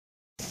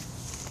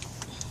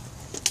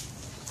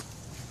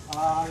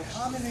The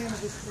common name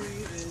of this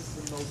tree is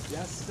the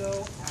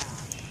Modesto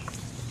Ash.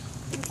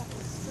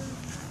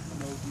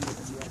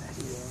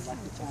 M-O-D-E-S-T-O,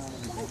 like the town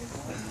in the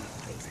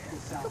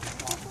south of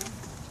Scotland.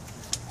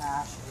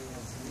 Ash,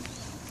 A-S-H.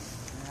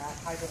 And that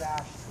type of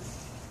ash tree.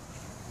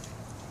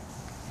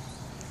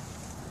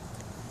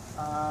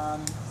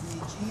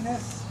 The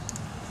genus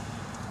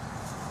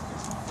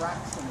is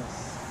Fraxinus.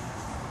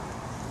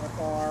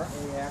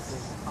 F-R-A-X-I-N-U-S.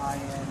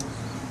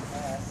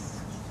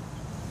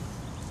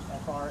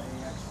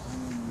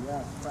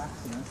 F-R-A-X-I-N-U-S.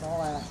 Fraxinus.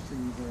 All ash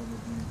trees are in the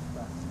genus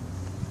Fraxinus.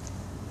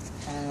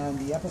 And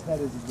the epithet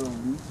is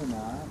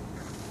velutina.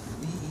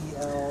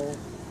 V-E-L-U-T-I-N-A.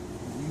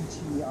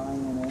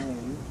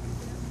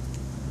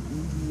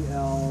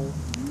 V-E-L-U-T-I-N-A.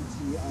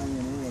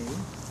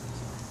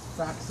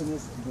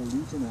 Fraxinus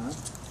velutina.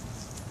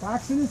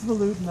 Fraxinus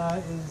velutina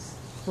is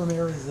from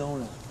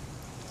Arizona.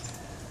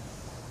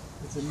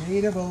 It's a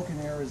native oak in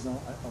Arizona.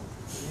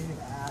 Native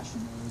ash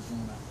in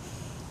Arizona.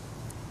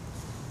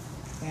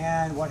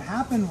 And what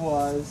happened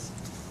was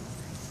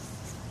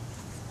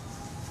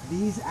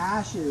these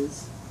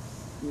ashes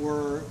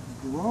were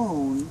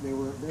grown. They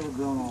were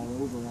grown all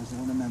over as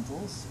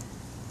ornamentals.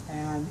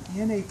 And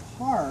in a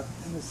park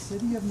in the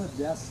city of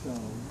Modesto,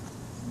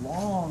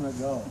 long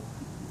ago,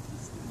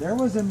 there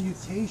was a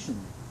mutation.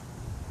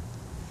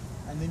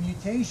 And the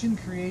mutation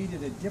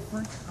created a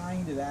different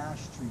kind of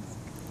ash tree.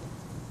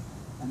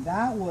 And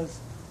that was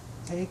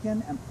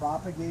taken and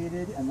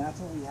propagated, and that's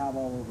what we have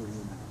all over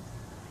here now.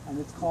 And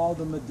it's called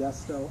the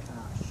Modesto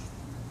Ash.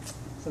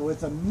 So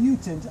it's a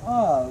mutant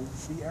of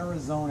the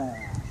Arizona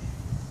ash.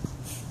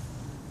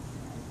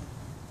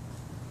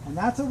 And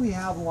that's what we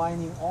have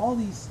lining all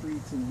these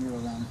streets in here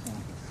around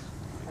campus.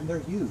 And they're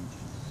huge,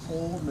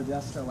 old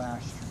Modesto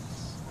ash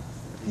trees.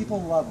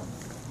 People love them.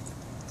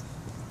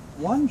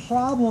 One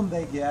problem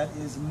they get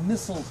is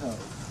mistletoe.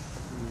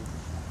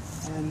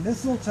 And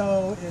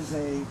mistletoe is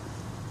a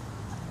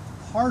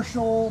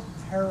partial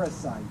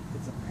parasite.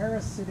 It's a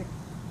parasitic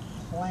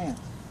plant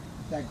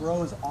that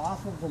grows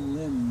off of the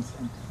limbs,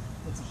 and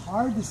it's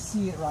hard to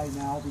see it right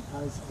now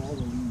because of all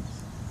the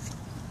leaves.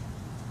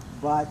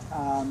 But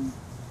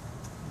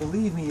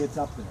believe me, it's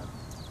up there.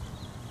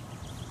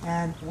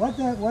 And what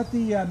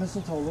the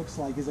mistletoe looks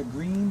like is a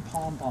green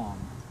pom-pom.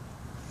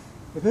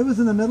 If it was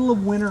in the middle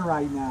of winter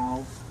right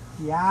now,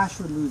 the ash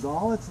would lose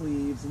all its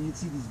leaves, and you'd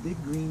see these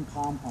big green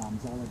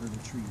pom-poms all over the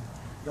tree.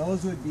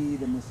 Those would be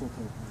the mistletoe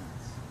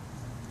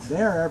plants.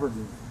 They're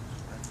evergreen.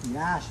 The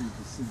ash is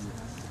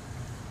deciduous.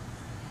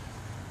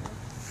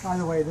 By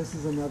the way, this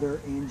is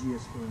another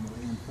angiosperm or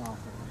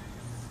anthophora.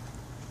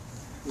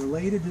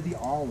 Related to the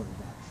olive,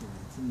 actually.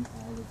 It's in the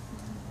olive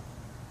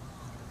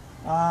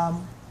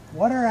family.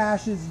 What are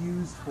ashes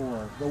used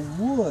for? The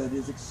wood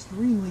is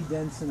extremely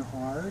dense and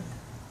hard,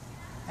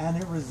 and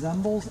it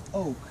resembles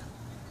oak.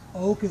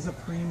 Oak is a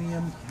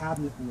premium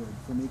cabinet wood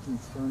for making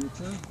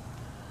furniture.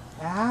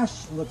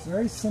 Ash looks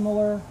very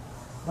similar,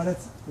 but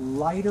it's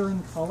lighter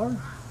in color,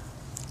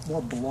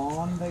 more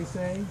blonde, they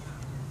say,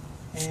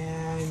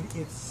 and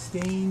it's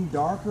stained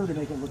darker to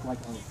make it look like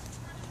oak.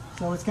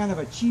 So it's kind of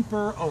a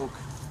cheaper oak,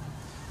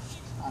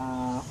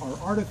 or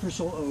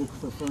artificial oak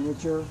for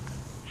furniture.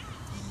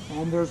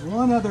 And there's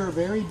one other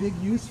very big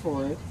use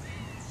for it,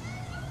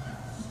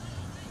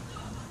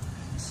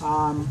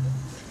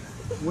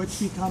 which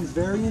becomes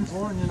very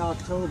important in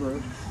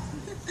October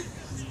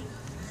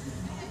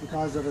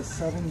because of a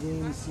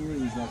 7-game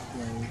series that's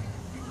played.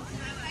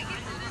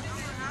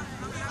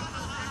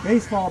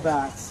 Baseball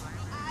bats.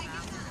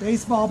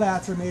 Baseball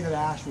bats are made of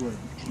ash wood.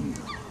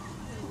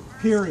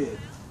 Period.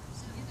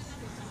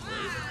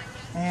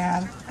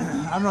 And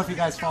I don't know if you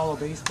guys follow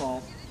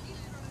baseball.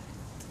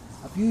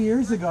 A few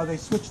years ago, they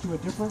switched to a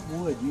different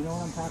wood. You know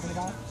what I'm talking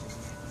about?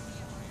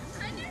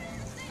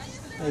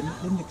 They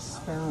didn't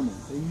experiment.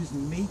 They used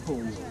maple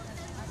wood.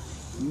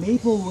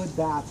 Maple wood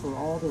bats were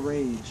all the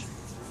rage.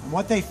 And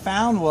what they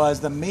found was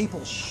the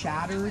maple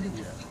shattered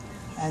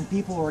and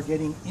people were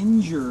getting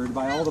injured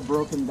by all the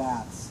broken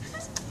bats.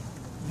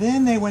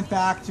 Then they went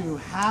back to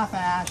half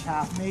ash,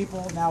 half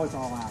maple. Now it's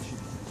all ash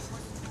again.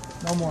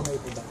 No more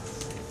maple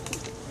bats.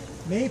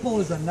 Maple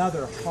is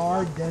another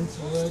hard, dense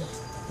wood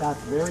that's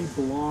very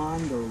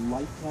blonde or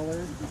light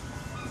colored.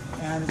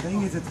 And the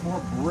thing is, it's more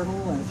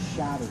brittle and it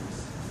shatters.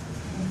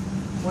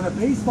 When a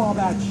baseball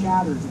bat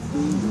shatters, it's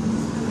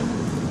dangerous.